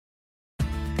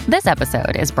This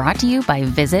episode is brought to you by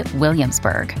Visit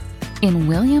Williamsburg. In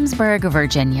Williamsburg,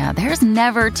 Virginia, there's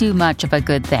never too much of a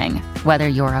good thing. Whether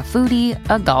you're a foodie,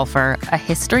 a golfer, a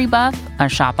history buff, a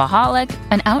shopaholic,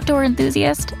 an outdoor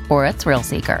enthusiast, or a thrill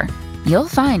seeker, you'll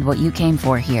find what you came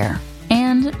for here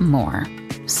and more.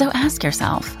 So ask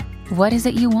yourself, what is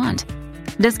it you want?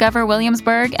 Discover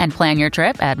Williamsburg and plan your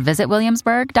trip at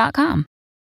visitwilliamsburg.com.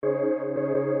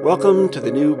 Welcome to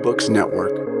the New Books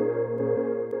Network.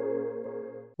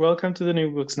 Welcome to the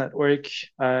New Books Network.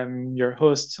 I'm your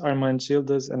host, Armand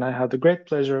Childes, and I have the great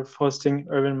pleasure of hosting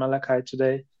Ervin Malakaj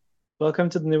today. Welcome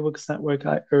to the New Books Network,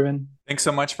 Ervin. Thanks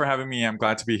so much for having me. I'm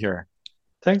glad to be here.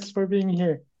 Thanks for being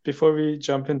here. Before we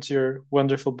jump into your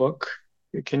wonderful book,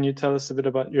 can you tell us a bit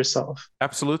about yourself?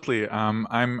 Absolutely. I'm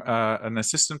an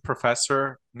assistant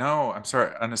professor. No, I'm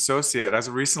sorry, an associate. As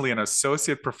of recently, an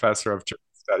associate professor of German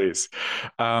Studies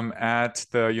at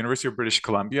the University of British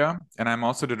Columbia. And I'm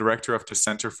also the director of the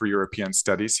Center for European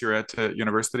Studies here at the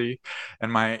university.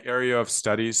 And my area of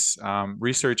studies,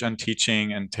 research and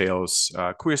teaching, entails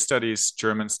queer studies,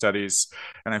 German studies,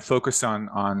 and I focus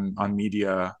on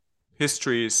media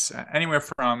histories, anywhere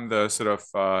from the sort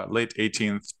of late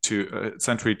 18th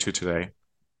century to today.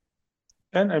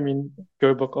 And I mean,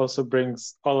 your book also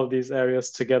brings all of these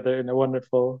areas together in a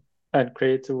wonderful and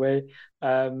creative way.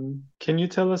 Can you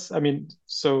tell us,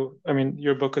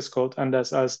 your book is called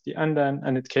Anders as the Andern,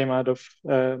 and it came out of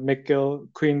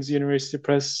McGill-Queen's University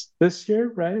Press this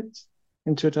year, right?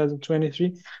 In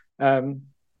 2023.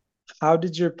 How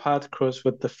did your path cross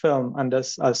with the film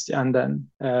Anders as the Andern?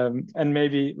 And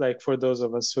maybe, like, for those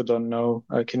of us who don't know,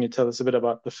 can you tell us a bit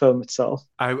about the film itself?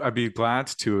 I'd be glad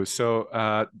to. So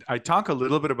I talk a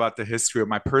little bit about the history of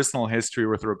my personal history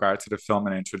with regard to the film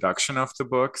and introduction of the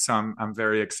book. So I'm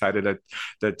very excited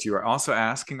that you are also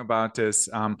asking about this.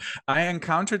 I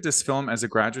encountered this film as a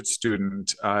graduate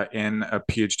student in a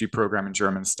PhD program in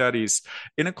German studies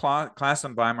in a class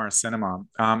on Weimar cinema.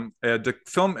 The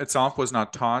film itself was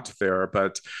not taught there,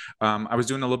 but I was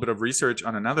doing a little bit of research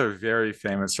on another very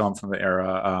famous film from the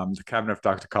era, The Cabinet of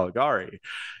Dr. Caligari.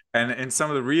 And in some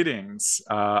of the readings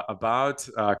about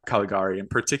Caligari, in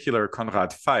particular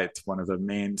Konrad Veidt, one of the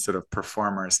main sort of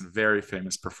performers and very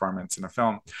famous performance in the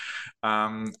film,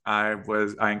 I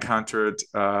encountered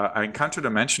a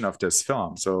mention of this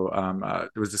film. So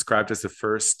it was described as the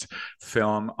first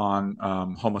film on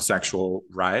homosexual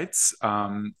rights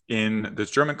in the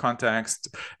German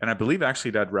context, and I believe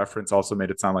actually that reference also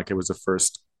made it sound like it was the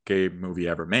first gay movie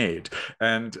ever made,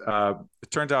 and it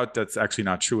turned out that's actually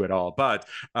not true at all. But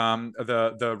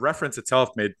the reference itself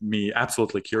made me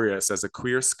absolutely curious. As a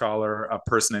queer scholar, a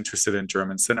person interested in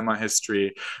German cinema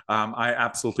history, I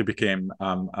absolutely became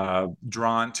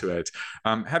drawn to it.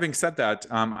 Having said that,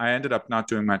 I ended up not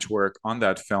doing much work on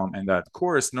that film in that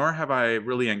course, nor have I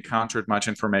really encountered much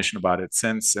information about it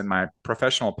since in my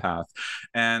professional path.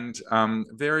 And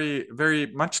very, very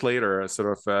much later,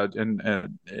 sort of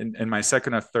in my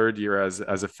second or third year as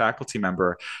a faculty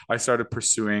member, I started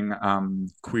pursuing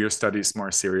queer studies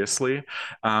more seriously,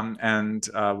 and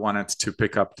wanted to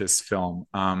pick up this film,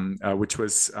 which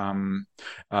was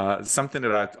something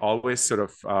that I've always sort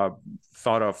of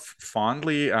thought of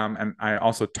fondly, and I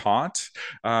also taught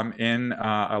in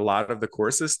a lot of the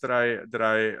courses that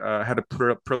I had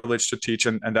a privilege to teach,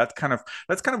 and that's kind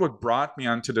of what brought me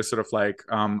onto this sort of like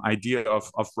idea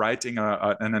of writing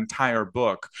an entire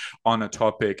book on a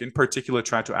topic, in particular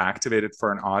try to activate it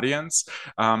for an audience,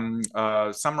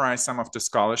 summarize some of the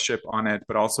scholarship on it,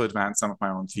 but also advance some of my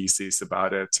own theses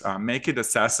about it, make it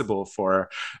accessible for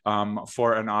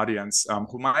an audience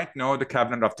who might know the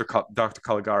Cabinet of Dr.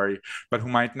 Caligari, but who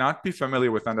might not be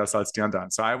familiar with Anders als die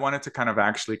Andern. So I wanted to kind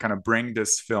of bring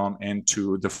this film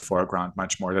into the foreground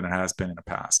much more than it has been in the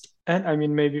past. And I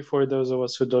mean, maybe for those of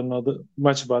us who don't know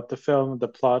much about the film, the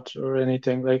plot, or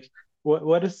anything, like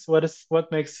what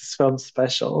makes this film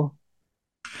special?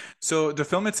 So the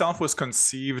film itself was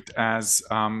conceived as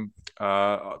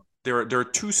there are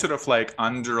two sort of like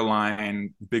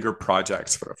underlying bigger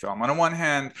projects for the film. On the one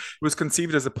hand, it was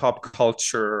conceived as a pop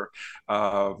culture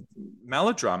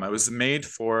melodrama. It was made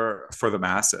for the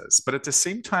masses, but at the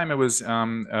same time, it was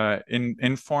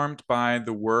informed by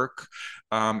the work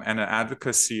and an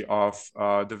advocacy of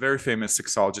the very famous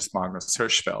sexologist Magnus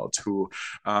Hirschfeld, who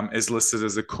is listed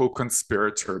as a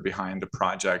co-conspirator behind the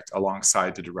project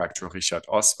alongside the director Richard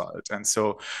Oswald. And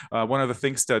so one of the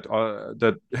things that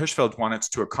Hirschfeld wanted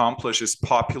to accomplish is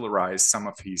popularize some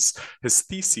of his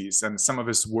theses and some of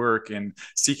his work in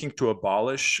seeking to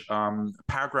abolish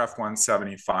paragraph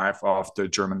 175 of the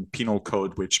German Penal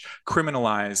Code, which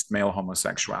criminalized male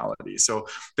homosexuality. So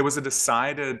there was a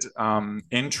decided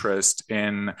interest in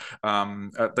in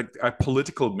a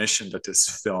political mission that this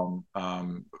film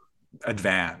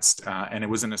advanced, and it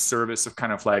was in the service of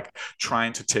kind of like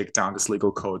trying to take down this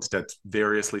legal code that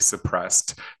variously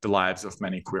suppressed the lives of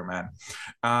many queer men.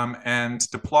 And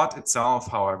the plot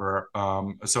itself, however,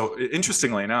 so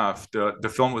interestingly enough,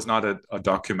 the film was not a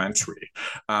documentary.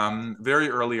 Very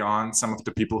early on, some of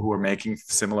the people who were making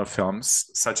similar films,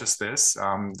 such as this,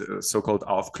 the so-called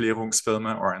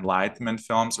Aufklärungsfilme or enlightenment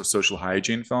films or social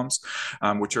hygiene films,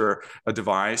 which are a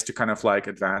device to kind of like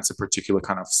advance a particular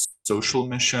kind of social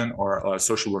mission or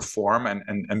social reform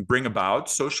and bring about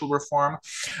social reform,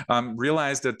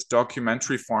 realized that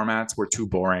documentary formats were too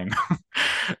boring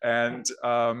and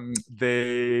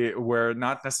they were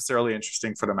not necessarily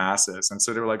interesting for the masses. And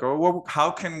so they were like, oh, well,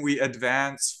 how can we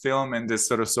advance film in this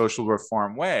sort of social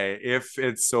reform way if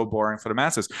it's so boring for the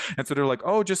masses? And so they're like,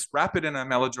 oh, just wrap it in a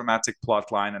melodramatic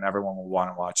plot line and everyone will want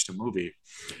to watch the movie.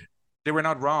 They were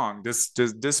not wrong.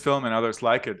 This film and others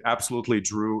like it absolutely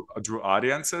drew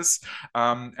audiences.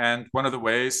 And one of the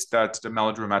ways that the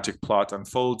melodramatic plot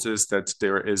unfolds is that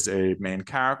there is a main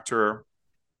character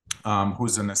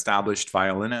who's an established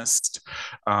violinist,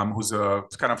 who's a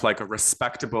kind of like a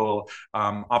respectable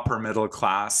upper middle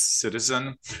class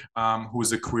citizen,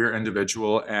 who's a queer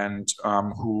individual and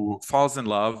who falls in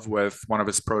love with one of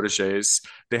his proteges.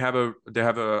 They have a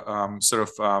sort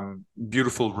of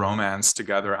beautiful romance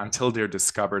together until they're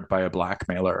discovered by a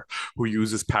blackmailer who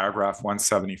uses paragraph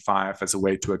 175 as a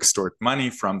way to extort money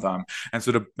from them. And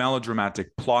so the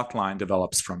melodramatic plot line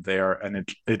develops from there, and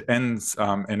it ends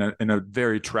in a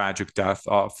very tragic death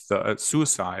of the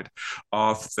suicide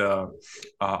of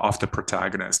the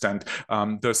protagonist. And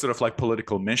the sort of like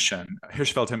political mission,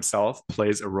 Hirschfeld himself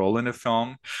plays a role in the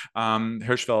film.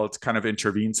 Hirschfeld kind of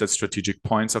intervenes at strategic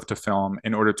points of the film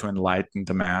in order to enlighten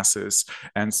the masses.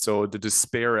 And so the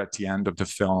despair at the end of the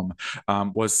film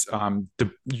was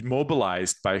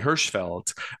mobilized by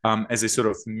Hirschfeld as a sort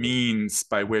of means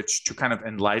by which to kind of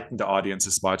enlighten the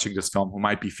audiences watching this film who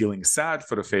might be feeling sad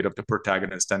for the fate of the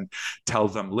protagonist and tell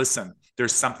them, listen,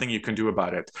 there's something you can do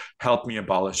about it. Help me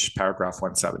abolish paragraph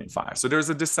 175. So there's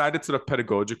a decided sort of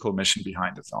pedagogical mission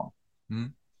behind the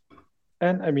film.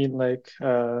 And I mean, like,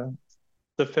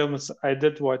 the films, I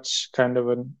did watch kind of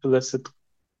an illicit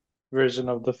version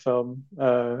of the film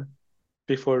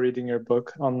before reading your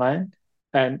book online.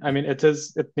 And I mean, it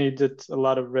needed a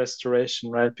lot of restoration,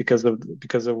 right? Because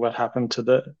of what happened to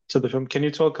the film. Can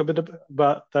you talk a bit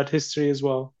about that history as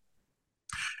well?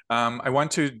 I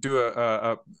want to do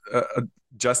a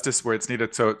justice where it's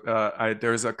needed. So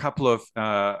there's a couple of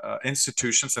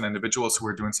institutions and individuals who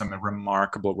are doing some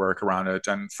remarkable work around it.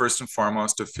 And first and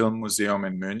foremost, the Film Museum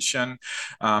in München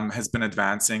has been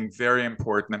advancing, very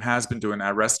important, and has been doing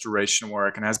restoration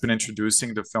work and has been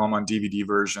introducing the film on DVD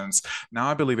versions. Now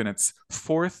I believe in its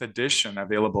 4th edition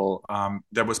available,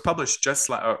 that was published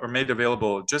or made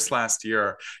available just last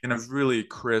year in a really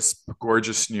crisp,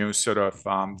 gorgeous new sort of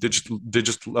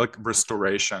digital like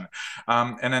restoration.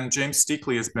 And then James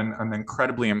Steakley has been an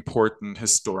incredibly important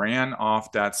historian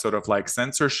of that sort of like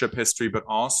censorship history, but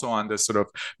also on this sort of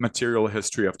material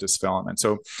history of this film. And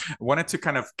so I wanted to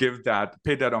kind of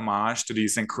pay that homage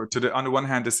to on the one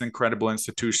hand, this incredible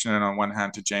institution, and on one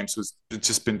hand to James, who's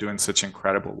just been doing such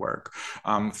incredible work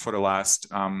for the last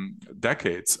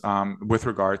decades with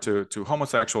regard to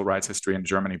homosexual rights history in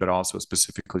Germany, but also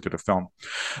specifically to the film.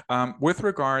 With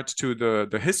regard to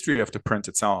the history of the print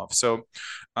itself, so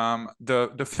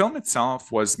the film itself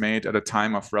was made at a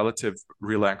time of relative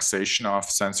relaxation of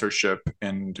censorship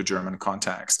in the German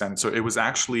context. And so it was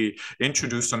actually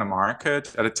introduced on the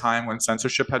market at a time when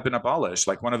censorship had been abolished.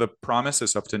 Like one of the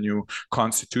promises of the new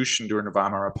constitution during the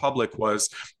Weimar Republic was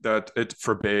that it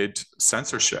forbade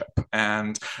censorship.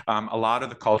 And a lot of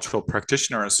the cultural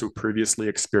practitioners who previously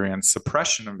experienced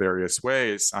suppression in various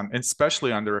ways,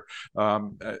 especially under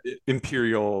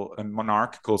imperial and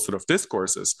monarchical sort of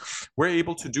discourses, were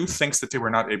able to do things that they were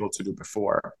not able to do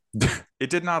before. It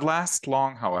did not last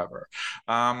long, however.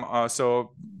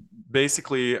 So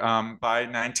basically, by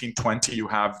 1920, you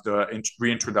have the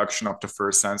reintroduction of the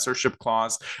first censorship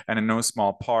clause, and in no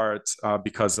small part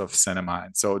because of cinema.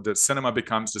 And so the cinema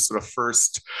becomes the sort of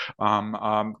first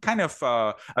kind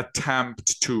of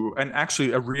attempt to, and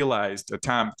actually a realized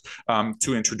attempt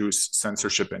to introduce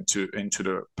censorship into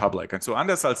the public. And so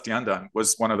Anders als die Andern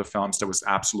was one of the films that was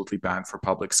absolutely banned for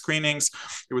public screenings.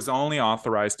 It was only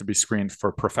authorized to be screened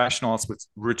for professionals,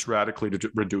 which radically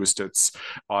reduced its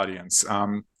audience.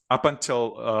 Up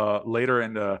until later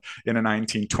in the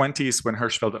 1920s, when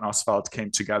Hirschfeld and Oswald came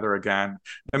together again,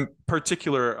 in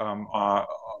particular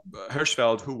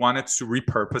Hirschfeld, who wanted to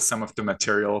repurpose some of the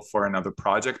material for another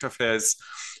project of his,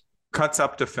 cuts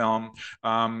up the film,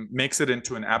 makes it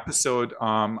into an episode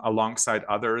alongside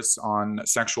others on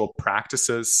sexual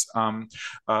practices in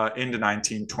the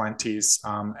 1920s.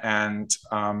 And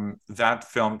that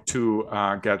film too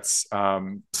gets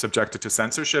subjected to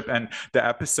censorship. And the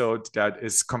episode that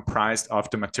is comprised of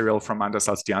the material from Anders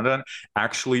als die Andern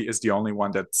actually is the only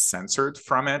one that's censored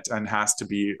from it and has to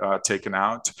be taken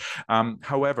out.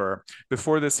 However,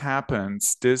 before this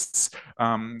happens,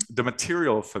 the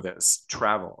material for this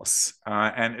travels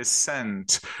and is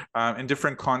sent in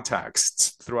different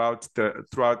contexts throughout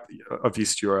of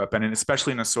East Europe, and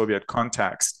especially in a Soviet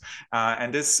context.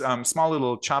 And this small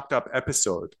little chopped up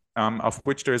episode, of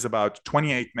which there's about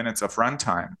 28 minutes of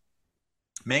runtime,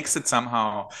 makes it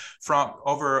somehow from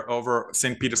over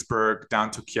St. Petersburg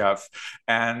down to Kiev,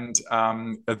 and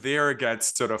there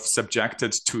gets sort of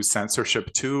subjected to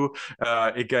censorship too.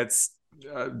 It gets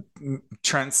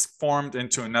transformed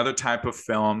into another type of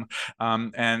film,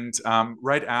 and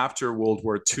right after World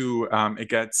War II,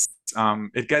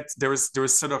 there was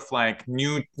sort of like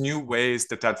new ways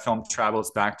that film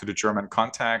travels back to the German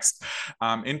context,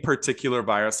 in particular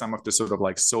via some of the sort of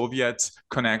like Soviet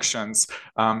connections,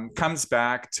 comes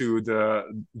back to the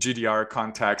GDR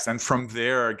context, and from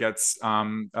there gets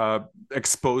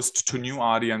exposed to new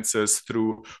audiences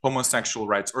through homosexual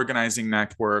rights organizing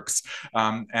networks,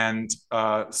 and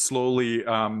slowly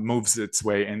moves its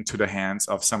way into the hands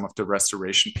of some of the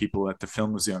restoration people at the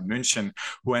Film Museum München,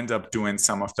 who end up doing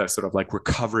some of the sort of like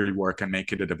recovery work and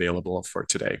making it available for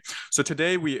today. So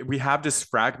today we have this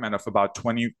fragment of about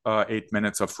 28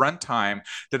 minutes of runtime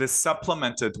that is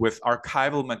supplemented with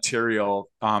archival material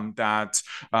that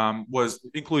was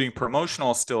including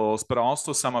promotional stills, but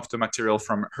also some of the material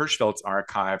from Hirschfeld's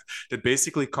archive that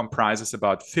basically comprises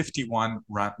about 51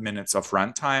 minutes of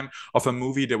runtime of a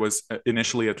movie that was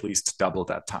initially at least double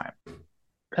that time.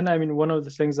 And I mean, one of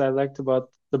the things I liked about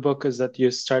the book is that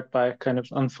you start by kind of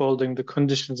unfolding the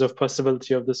conditions of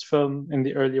possibility of this film in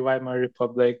the early Weimar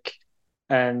Republic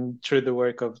and through the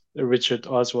work of Richard,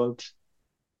 I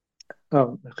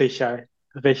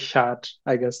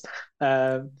guess.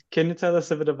 Can you tell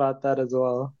us a bit about that as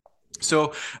well?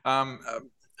 So,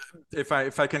 if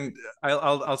I can,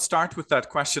 I'll start with that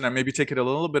question and maybe take it a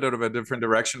little bit out of a different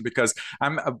direction, because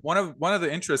I'm one of the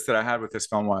interests that I had with this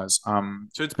film was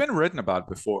so it's been written about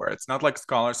before. It's not like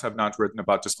scholars have not written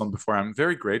about this film before. I'm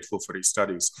very grateful for these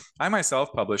studies. I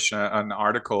myself published an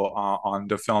article on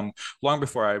the film long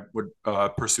before I would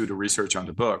pursue the research on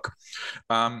the book.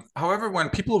 However, when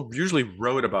people usually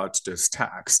wrote about this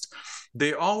text,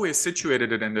 they always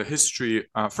situated it in the history,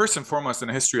 first and foremost, in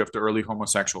the history of the early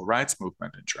homosexual rights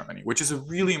movement in Germany, which is a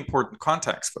really important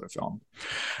context for the film.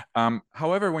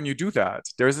 However, when you do that,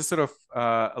 there's a sort of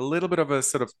a little bit of a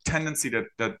sort of tendency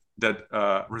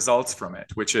that results from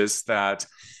it, which is that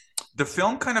the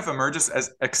film kind of emerges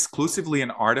as exclusively an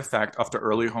artifact of the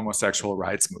early homosexual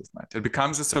rights movement. It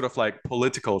becomes a sort of like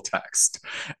political text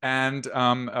and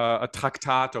a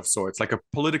tractate of sorts, like a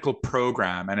political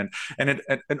program, and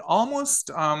it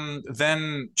almost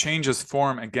then changes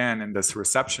form again in this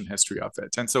reception history of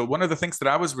it. And so one of the things that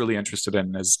I was really interested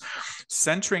in is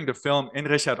centering the film in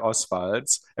Richard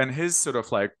Oswald's and his sort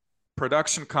of like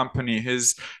production company,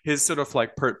 his sort of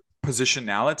like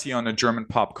positionality on the German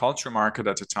pop culture market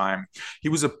at the time. He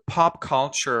was a pop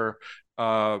culture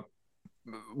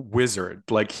wizard.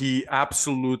 Like, he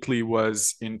absolutely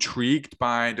was intrigued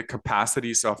by the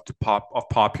capacities of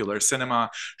popular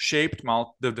cinema, shaped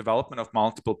the development of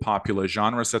multiple popular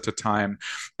genres at the time,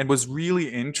 and was really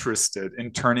interested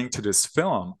in turning to this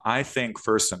film, I think,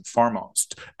 first and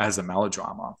foremost, as a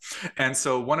melodrama. And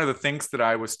so one of the things that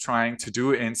I was trying to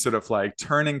do in sort of like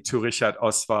turning to Richard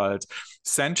Oswald,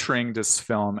 centering this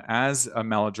film as a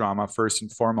melodrama first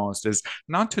and foremost, is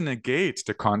not to negate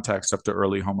the context of the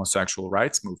early homosexual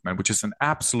rights movement, which is an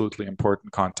absolutely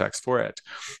important context for it,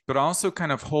 but also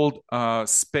kind of hold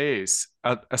space,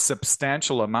 a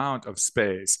substantial amount of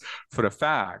space, for the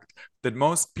fact that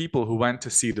most people who went to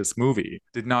see this movie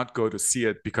did not go to see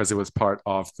it because it was part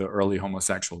of the early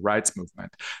homosexual rights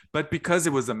movement, but because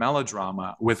it was a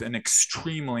melodrama with an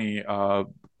extremely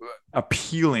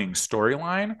appealing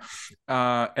storyline,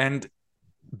 and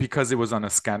because it was on a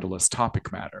scandalous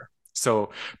topic matter.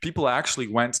 So people actually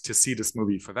went to see this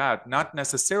movie for that, not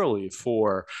necessarily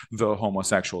for the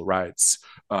homosexual rights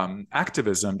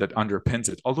activism that underpins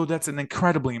it, although that's an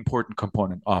incredibly important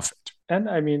component of it. And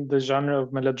I mean, the genre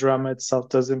of melodrama itself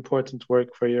does important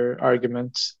work for your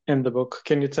argument in the book.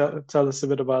 Can you tell us a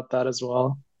bit about that as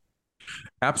well?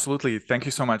 Absolutely. Thank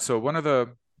you so much. So one of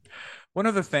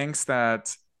the things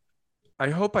that I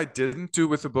hope I didn't do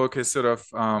with the book is sort of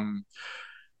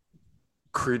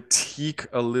critique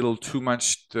a little too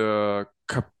much the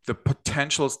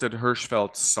potentials that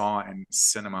Hirschfeld saw in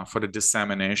cinema for the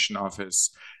dissemination of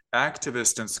his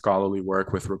activist and scholarly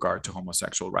work with regard to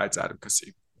homosexual rights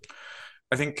advocacy.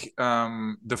 I think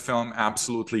the film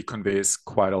absolutely conveys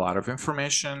quite a lot of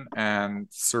information and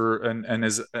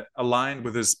is aligned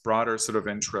with his broader sort of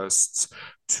interests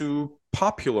to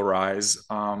popularize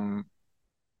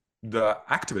the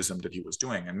activism that he was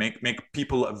doing and make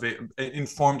people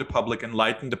inform the public,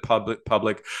 enlighten the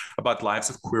public about lives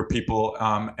of queer people,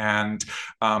 and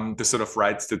the sort of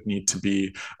rights that need to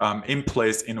be in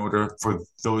place in order for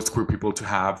those queer people to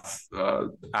have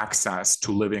access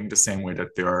to living the same way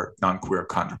that their non-queer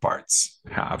counterparts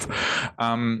have.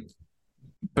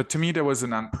 But to me, there was an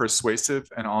unpersuasive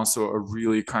and also a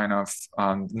really kind of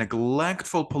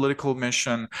neglectful political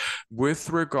mission with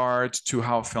regard to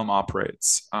how film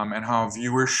operates, and how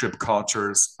viewership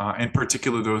cultures, in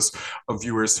particular those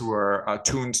viewers who are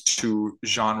tuned to the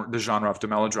genre of the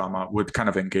melodrama, would kind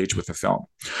of engage with the film.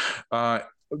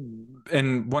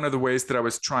 And one of the ways that I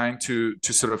was trying to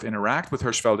sort of interact with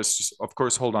Hirschfeld is to, of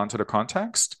course, hold on to the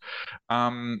context,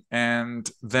 and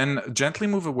then gently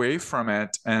move away from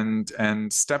it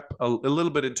and step a little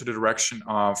bit into the direction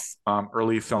of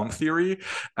early film theory,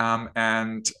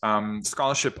 and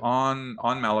scholarship on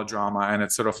melodrama and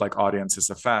its sort of like audiences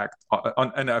effect,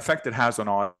 and the effect it has on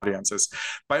audiences,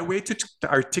 by way to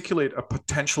articulate a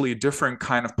potentially different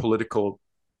kind of political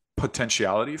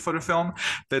potentiality for the film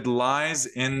that lies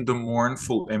in the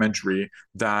mournful imagery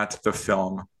that the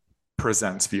film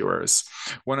presents viewers.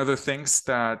 One of the things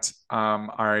that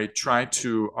I try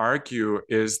to argue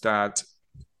is that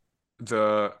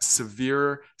the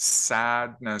severe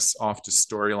sadness of the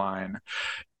storyline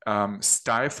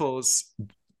stifles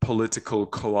political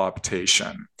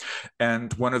co-optation.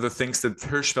 And one of the things that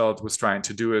Hirschfeld was trying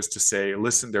to do is to say,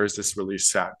 listen, there's this really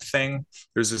sad thing.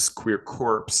 There's this queer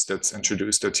corpse that's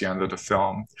introduced at the end of the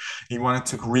film. He wanted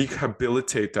to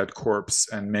rehabilitate that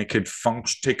corpse and make it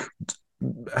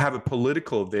have a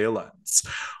political valence,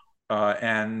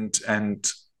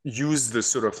 and use the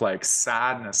sort of like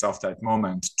sadness of that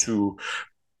moment to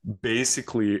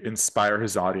basically inspire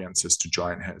his audiences to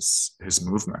join his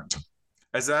movement.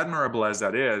 As admirable as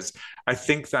that is, I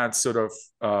think that sort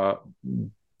of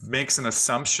makes an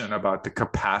assumption about the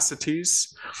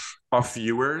capacities of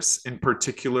viewers, in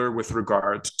particular with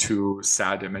regard to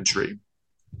sad imagery.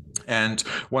 And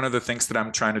one of the things that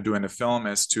I'm trying to do in the film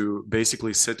is to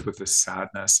basically sit with this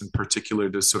sadness, in particular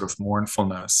this sort of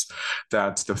mournfulness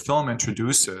that the film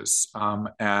introduces,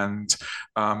 and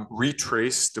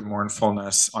retrace the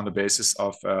mournfulness on the basis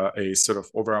of a sort of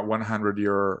over a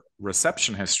 100-year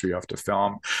reception history of the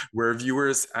film, where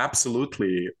viewers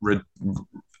absolutely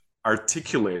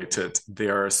articulated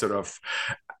their sort of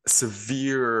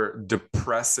severe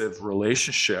depressive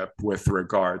relationship with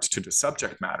regard to the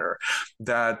subject matter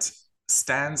that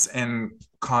stands in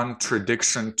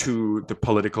contradiction to the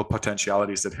political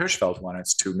potentialities that Hirschfeld wanted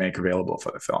to make available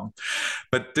for the film.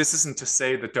 But this isn't to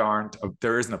say that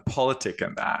there isn't a politic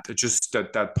in that. It's just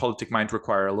that politic might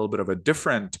require a little bit of a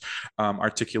different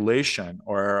articulation,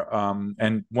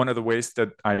 and one of the ways that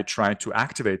I try to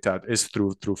activate that is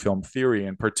through film theory,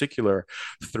 in particular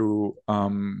through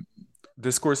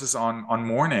discourses on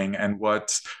mourning and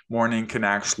what mourning can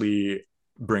actually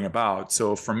bring about.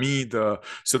 So for me, the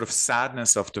sort of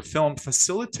sadness of the film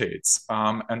facilitates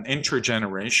an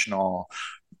intergenerational,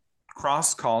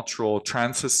 cross-cultural,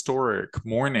 transhistoric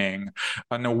mourning,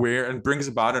 and brings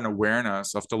about an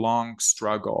awareness of the long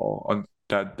struggle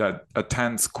that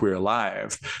attends queer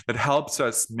life, that helps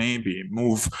us maybe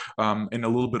move in a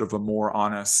little bit of a more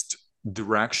honest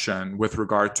direction with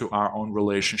regard to our own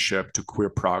relationship to queer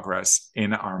progress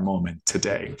in our moment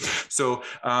today. So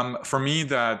for me,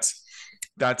 that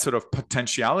sort of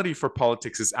potentiality for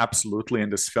politics is absolutely in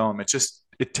this film.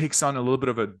 It takes on a little bit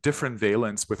of a different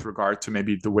valence with regard to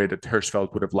maybe the way that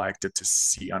Hirschfeld would have liked it to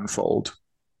see unfold.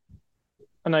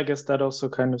 And I guess that also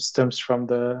kind of stems from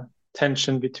the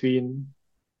tension between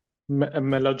a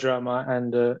melodrama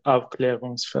and a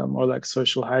Aufklärungsfilm, or like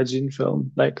social hygiene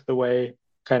film, like the way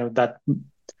I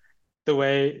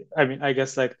mean, I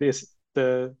guess like this,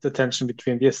 the tension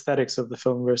between the aesthetics of the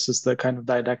film versus the kind of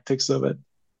didactics of it.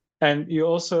 And you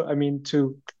also, I mean,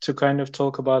 to kind of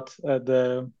talk about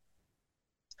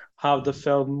how the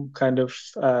film kind of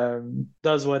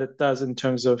does what it does in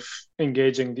terms of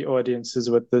engaging the audiences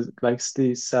with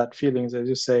these sad feelings, as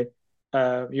you say.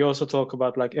 You also talk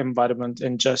about like embodiment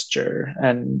in gesture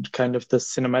and kind of the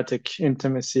cinematic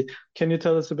intimacy. Can you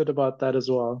tell us a bit about that as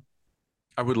well?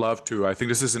 I would love to. I think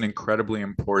this is an incredibly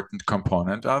important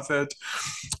component of it.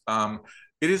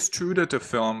 It is true that the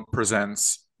film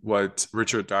presents what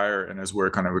Richard Dyer in his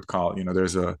work kind of would call,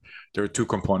 there are two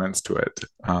components to it.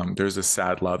 There's a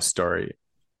sad love story,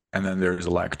 and then there's a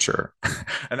lecture.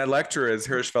 And that lecture is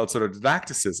Hirschfeld's sort of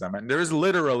didacticism. And there's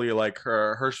literally like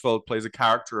Hirschfeld plays a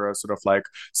character, a sort of like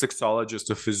sexologist,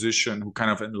 a physician who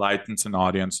kind of enlightens an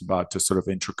audience about the sort of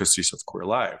intricacies of queer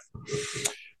life.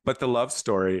 But the love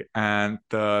story and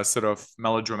the sort of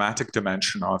melodramatic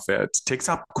dimension of it takes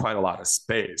up quite a lot of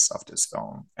space of this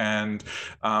film. And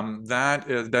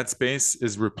that space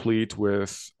is replete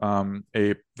with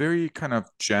a very kind of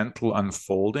gentle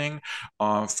unfolding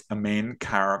of a main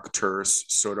character's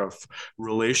sort of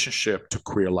relationship to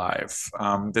queer life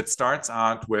that starts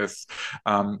out with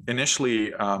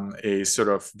initially a sort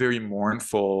of very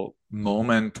mournful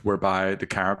moment whereby the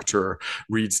character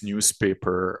reads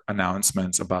newspaper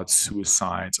announcements about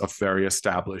suicides of very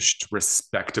established,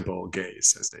 respectable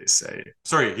gays, as they say.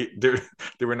 Sorry,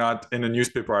 they were not in the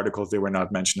newspaper articles. They were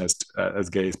not mentioned as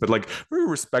gays, but like very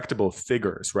respectable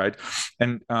figures, right?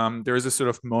 And there is a sort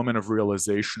of moment of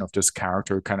realization of this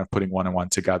character kind of putting one and one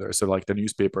together. So like the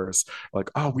newspapers,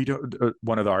 like, oh, we don't.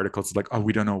 One of the articles is like, oh,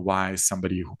 we don't know why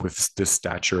somebody with this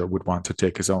stature would want to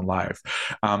take his own life.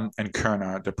 And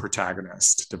Körner, the protagonist,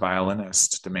 the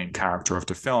violinist, the main character of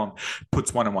the film,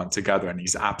 puts one and one together, and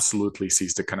he's absolutely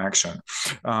sees the connection.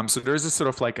 So there's a sort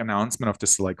of like announcement of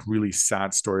this like really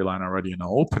sad storyline already in the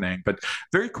opening, but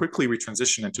very quickly we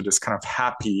transition into this kind of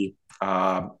happy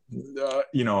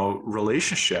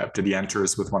relationship that he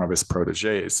enters with one of his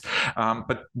proteges.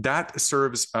 But that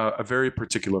serves a very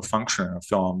particular function in a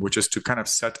film, which is to kind of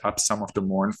set up some of the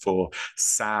mournful,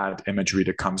 sad imagery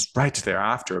that comes right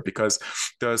thereafter, because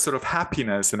the sort of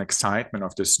happiness and excitement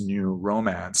of this new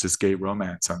romance, this gay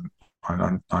romance on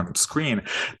screen,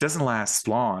 doesn't last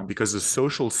long, because the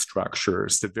social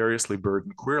structures that variously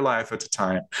burden queer life at the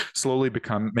time slowly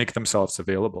make themselves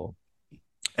available.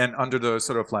 And under the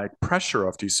sort of like pressure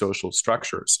of these social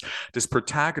structures, this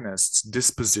protagonist's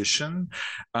disposition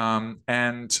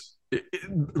and it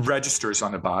registers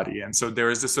on the body. And so there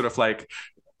is this sort of like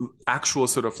actual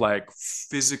sort of like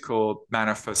physical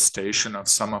manifestation of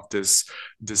some of this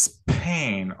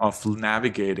pain of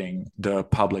navigating the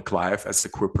public life as a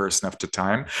queer person of the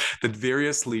time that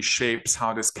variously shapes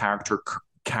how this character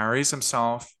carries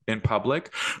himself in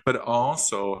public, but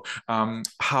also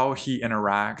how he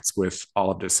interacts with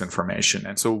all of this information.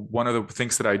 And so one of the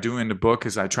things that I do in the book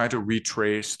is I try to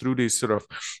retrace through these sort of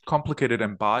complicated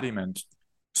embodiment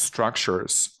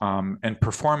structures and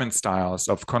performance styles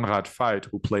of Konrad Veit,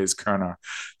 who plays Körner,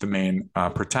 the main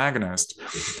protagonist.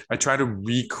 I try to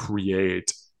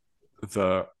recreate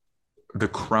the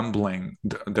crumbling,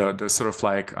 the sort of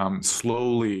like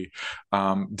slowly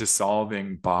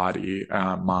dissolving body,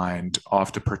 mind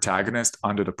of the protagonist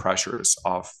under the pressures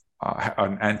of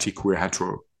an anti-queer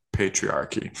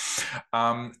heteropatriarchy.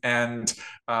 And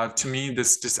to me,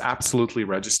 this absolutely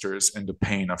registers in the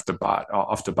pain of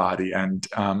the body, and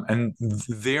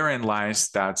therein lies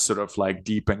that sort of like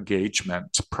deep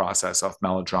engagement process of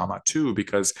melodrama too,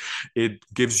 because it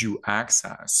gives you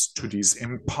access to these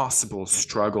impossible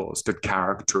struggles that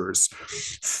characters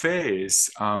face,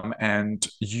 and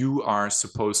you are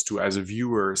supposed to, as a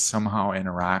viewer, somehow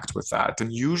interact with that.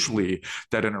 And usually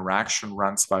that interaction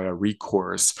runs via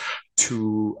recourse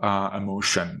to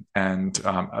emotion and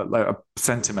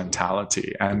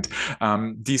sentimentality. And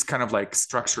these kind of like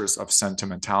structures of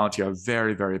sentimentality are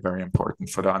very, very, very important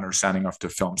for the understanding of the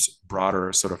film's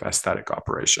broader sort of aesthetic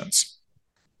operations.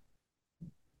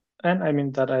 And I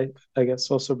mean, that I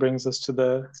guess also brings us to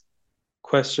the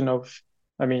question of,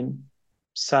 I mean,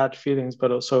 sad feelings,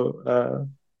 but also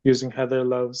using Heather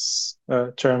Love's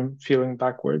term, feeling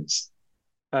backwards.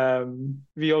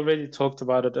 We already talked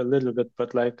about it a little bit,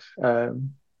 but like,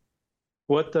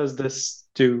 what does this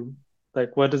do?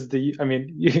 Like, what is I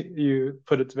mean, you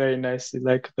put it very nicely,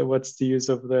 like what's the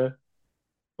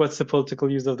political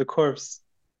use of the corpse?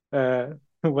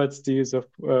 What's the use of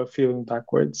feeling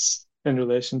backwards in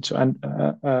relation to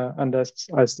Anders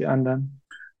as the Andern?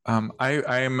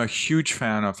 I am a huge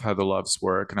fan of Heather Love's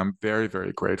work, and I'm very,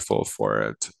 very grateful for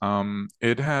it.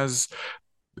 It has,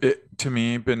 to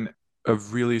me, been a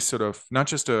really sort of not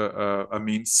just a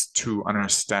means to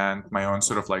understand my own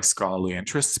sort of like scholarly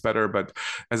interests better, but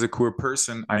as a queer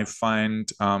person, I find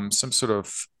some sort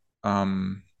of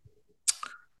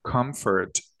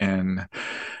comfort in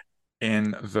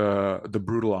the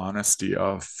brutal honesty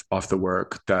of the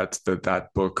work that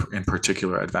book in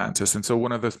particular advances. And so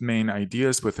one of the main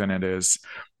ideas within it is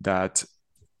that,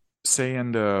 say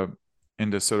in the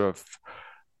sort of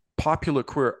popular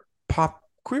queer pop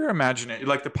queer imagination,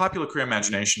 like the popular queer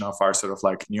imagination of our sort of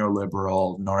like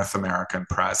neoliberal North American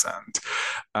present,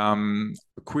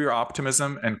 queer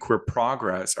optimism and queer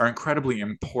progress are incredibly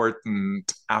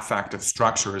important affective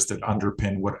structures that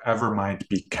underpin whatever might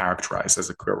be characterized as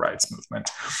a queer rights movement,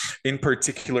 in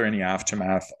particular in the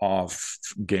aftermath of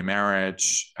gay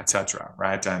marriage, etc.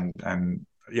 Right, and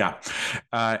yeah,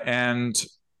 and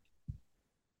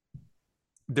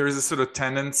there is a sort of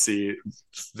tendency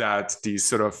that the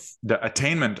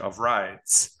attainment of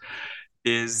rights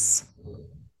is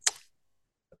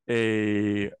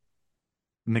a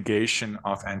negation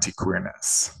of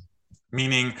anti-queerness,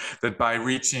 meaning that by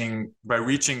reaching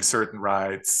certain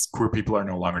rights, queer people are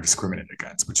no longer discriminated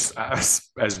against, which is,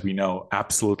 as we know,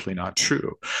 absolutely not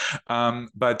true.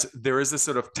 But there is a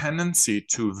sort of tendency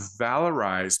to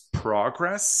valorize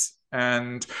progress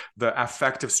and the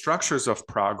affective structures of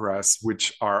progress,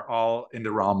 which are all in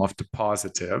the realm of the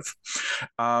positive,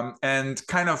 and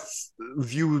kind of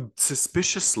viewed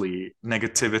suspiciously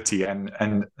negativity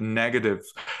and negative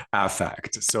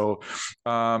affect. So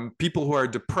people who are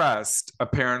depressed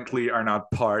apparently are not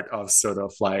part of sort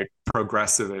of like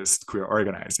progressivist queer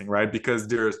organizing, right? Because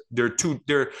they're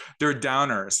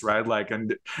downers, right? Like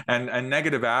and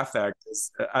negative affect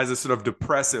is, as a sort of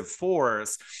depressive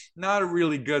force, not a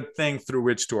really good thing through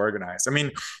which to organize. I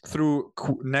mean, through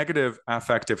negative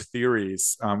affective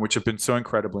theories, which have been so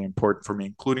incredibly important for me,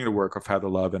 including the work of Heather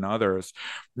Love and others,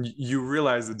 you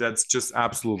realize that that's just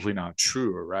absolutely not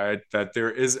true, right? That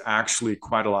there is actually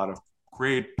quite a lot of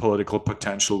great political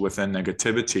potential within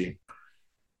negativity.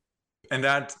 And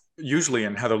that usually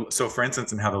so for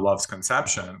instance, in Heather Love's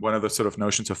conception, one of the sort of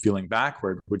notions of feeling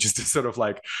backward, which is this sort of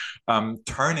like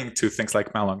turning to things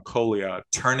like melancholia,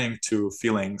 turning to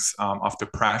feelings of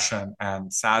depression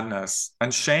and sadness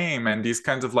and shame, and these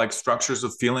kinds of like structures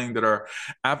of feeling that are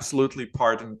absolutely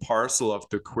part and parcel of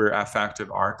the queer affective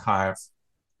archive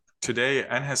today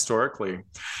and historically,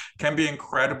 can be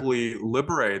incredibly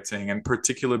liberating, in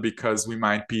particular because we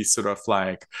might be sort of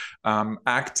like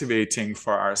activating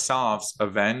for ourselves a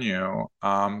venue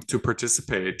to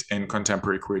participate in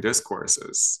contemporary queer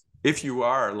discourses. If you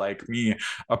are, like me,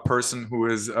 a person who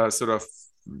is sort of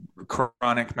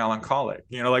chronic melancholic,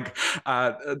 like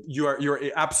you're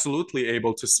absolutely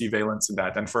able to see valence in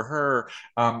that. And for her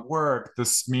work,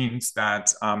 this means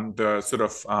that the sort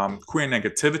of queer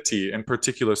negativity, in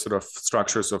particular sort of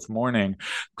structures of mourning,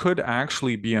 could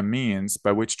actually be a means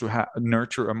by which to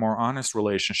nurture a more honest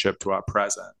relationship to our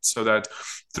present, so that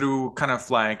through kind of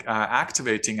like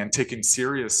activating and taking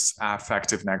serious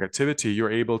affective negativity,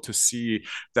 you're able to see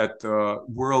that the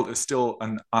world is still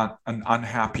an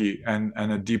unhappy and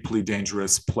a deeply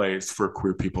dangerous place for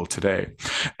queer people today.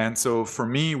 And so for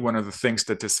me, one of the things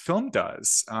that this film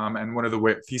does, and one of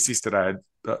the theses that I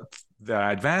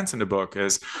advance in the book,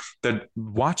 is that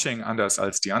watching Anders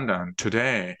als die Andern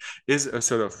today is a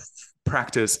sort of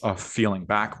practice of feeling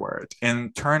backward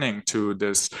and turning to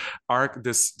this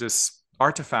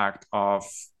artifact of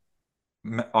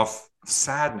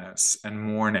sadness and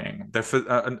mourning.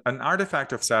 An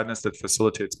artifact of sadness that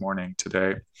facilitates mourning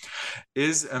today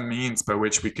is a means by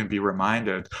which we can be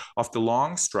reminded of the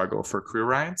long struggle for queer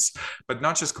rights, but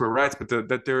not just queer rights, but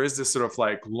that there is this sort of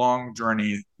like long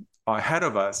journey ahead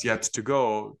of us yet to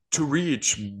go to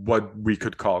reach what we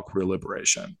could call queer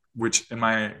liberation, which in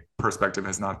my perspective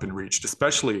has not been reached,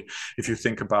 especially if you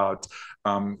think about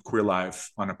queer life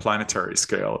on a planetary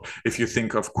scale, if you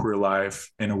think of queer life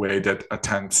in a way that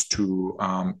attempts to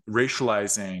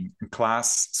racializing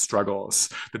class struggles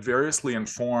that variously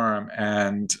inform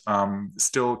and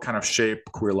still kind of shape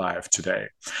queer life today,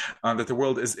 that the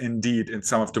world is indeed in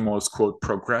some of the most, quote,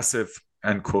 progressive,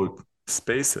 end quote,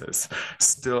 spaces,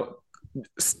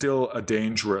 still a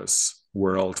dangerous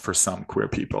world for some queer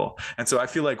people. And so I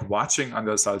feel like watching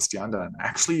Anders als die Andern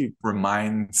actually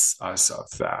reminds us of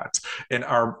that in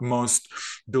our most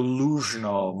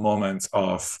delusional moments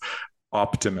of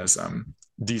optimism.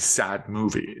 These sad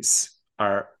movies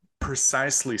are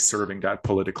precisely serving that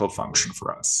political function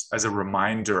for us as a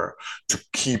reminder to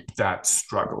keep that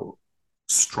struggle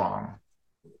strong.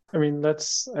 I mean,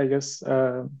 let's, I guess,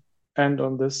 end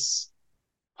on this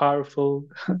powerful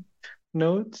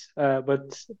note.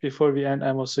 But before we end,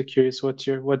 I'm also curious what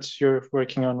you're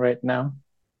working on right now.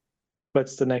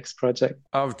 What's the next project?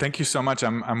 Oh, thank you so much.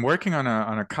 I'm working on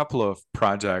a couple of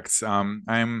projects.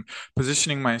 I'm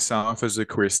positioning myself as a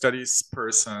queer studies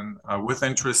person with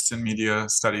interests in media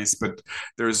studies, but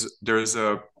there's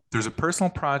a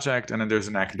personal project and then there's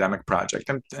an academic project.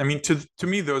 And I mean, to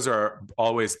me, those are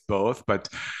always both, but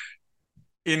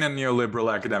in a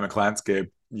neoliberal academic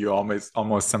landscape, you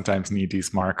almost sometimes need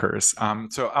these markers.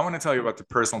 So I want to tell you about the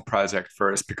personal project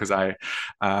first because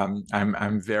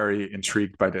I'm very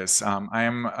intrigued by this. I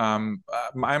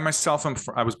myself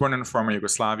I was born in former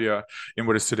Yugoslavia in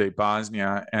what is today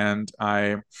Bosnia, and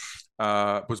I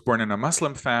was born in a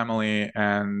Muslim family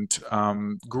and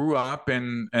grew up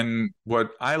in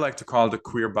what I like to call the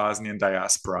queer Bosnian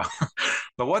diaspora.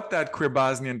 But what that queer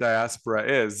Bosnian diaspora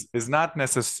is not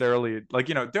necessarily like,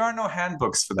 there are no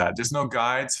handbooks for that. There's no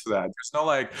guides for that. There's no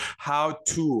like how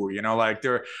to, like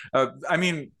I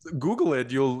mean, Google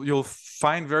it, you'll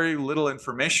find very little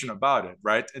information about it,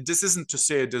 right? And this isn't to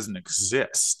say it doesn't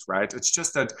exist, right? It's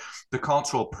just that the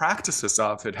cultural practices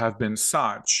of it have been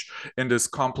such in this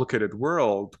complicated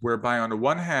world, whereby on the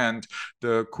one hand,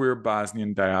 the queer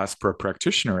Bosnian diaspora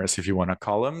practitioners, if you want to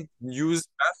call them, use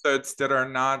methods that are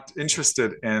not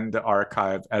interested in the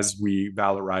archive as we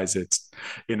valorize it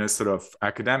in a sort of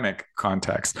academic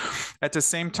context. At the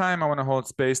same time, I want to hold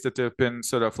space that there have been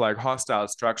sort of like hostile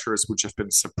structures which have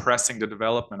been suppressing the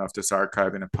development of this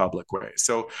archive in a public way.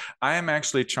 So I am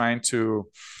actually trying to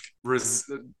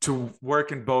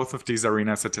work in both of these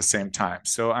arenas at the same time.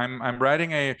 So I'm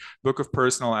writing a book of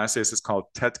personal essays. It's called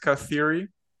Tetka Theory,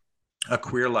 A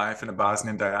Queer Life in a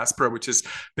Bosnian Diaspora, which is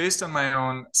based on my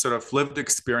own sort of lived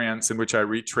experience in which I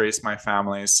retrace my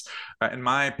family's and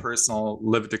my personal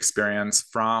lived experience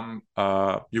from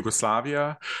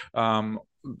Yugoslavia,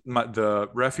 the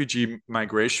refugee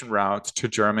migration route to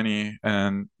Germany,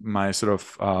 and my sort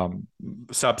of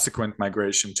subsequent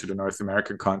migration to the North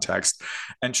American context,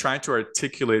 and try to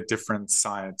articulate different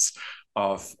sides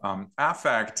of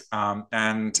affect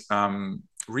and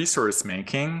resource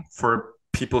making for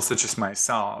people such as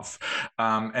myself,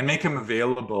 and make them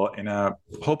available in a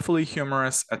hopefully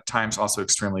humorous, at times also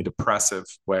extremely depressive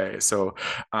way. So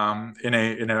in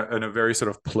a very sort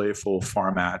of playful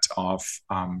format of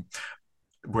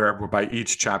whereby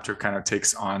each chapter kind of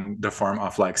takes on the form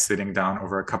of like sitting down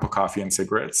over a cup of coffee and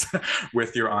cigarettes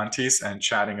with your aunties and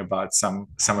chatting about some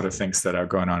of the things that are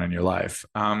going on in your life.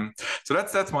 So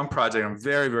that's one project. I'm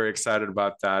very, very excited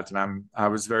about that, and I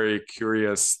was very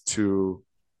curious to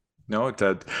note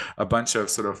that a bunch of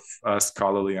sort of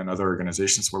scholarly and other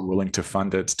organizations were willing to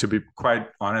fund it. To be quite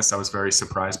honest, I was very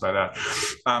surprised by that.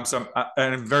 So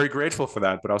I'm very grateful for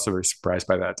that, but also very surprised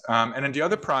by that. And then the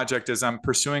other project is I'm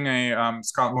pursuing a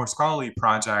more scholarly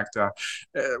project,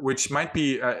 which might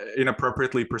be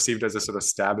inappropriately perceived as a sort of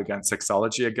stab against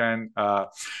sexology again.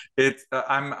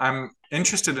 I'm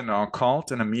interested in the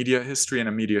occult and a media history and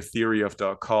a media theory of the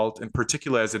occult, in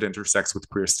particular as it intersects with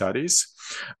queer studies.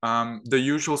 The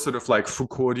usual sort of like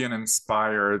Foucauldian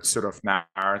inspired sort of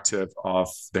narrative of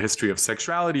the history of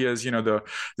sexuality is,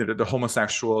 the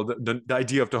homosexual, the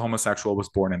idea of the homosexual was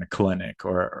born in a clinic,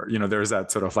 or there's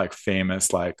that sort of like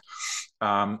famous like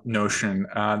notion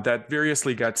that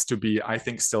variously gets to be, I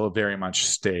think, still very much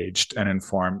staged and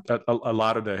informed. A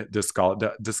lot of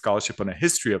the scholarship on the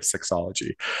history of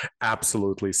sexology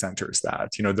absolutely centers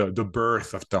that, the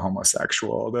birth of the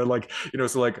homosexual. They're like,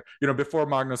 before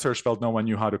Magnus Hirschfeld, no one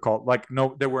knew how to call, like,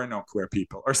 no, there were no queer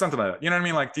people or something like that. You know what I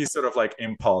mean? Like these sort of like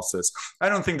impulses. I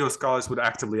don't think those scholars would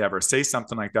actively ever say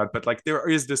something like that, but like there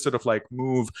is this sort of like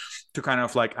move to kind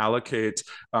of like allocate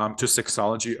to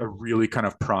sexology a really kind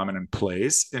of prominent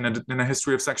place in a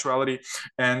history of sexuality.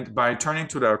 And by turning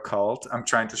to the occult, I'm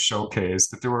trying to showcase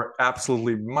that there were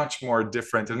absolutely much more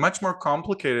different and much more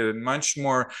complicated and much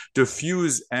more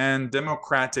diffuse and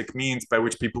democratic means by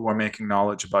which people were making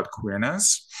knowledge about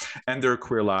queerness and their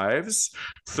queer lives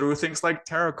through things like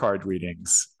tarot card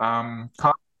readings,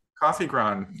 coffee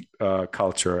ground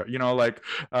culture,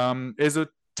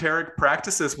 esoteric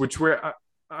practices, which were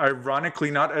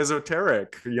ironically not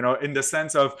esoteric, in the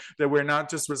sense of that we're not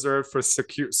just reserved for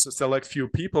select few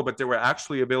people, but they were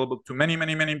actually available to many,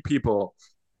 many, many people.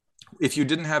 If you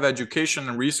didn't have education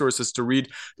and resources to read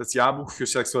das Jahrbuch für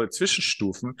sexuelle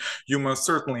Zwischenstufen, you most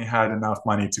certainly had enough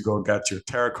money to go get your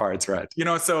tarot cards read.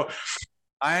 So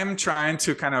I'm trying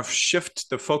to kind of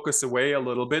shift the focus away a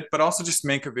little bit, but also just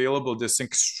make available this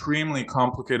extremely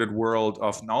complicated world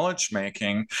of knowledge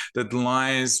making that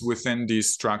lies within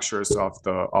these structures of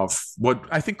what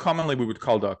I think commonly we would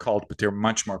call the occult, but they're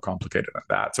much more complicated than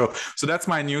that. So that's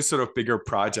my new sort of bigger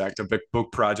project, a big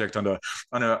book project on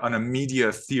a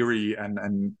media theory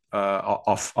and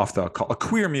of the occult, a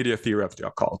queer media theory of the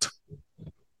occult.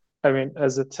 I mean,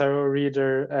 as a tarot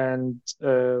reader and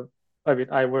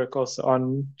I work also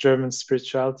on German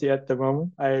spirituality at the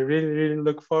moment. I really, really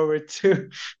look forward to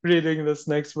reading this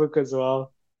next book as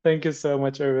well. Thank you so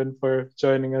much, Ervin, for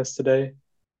joining us today.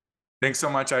 Thanks so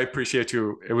much. I appreciate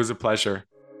you. It was a pleasure.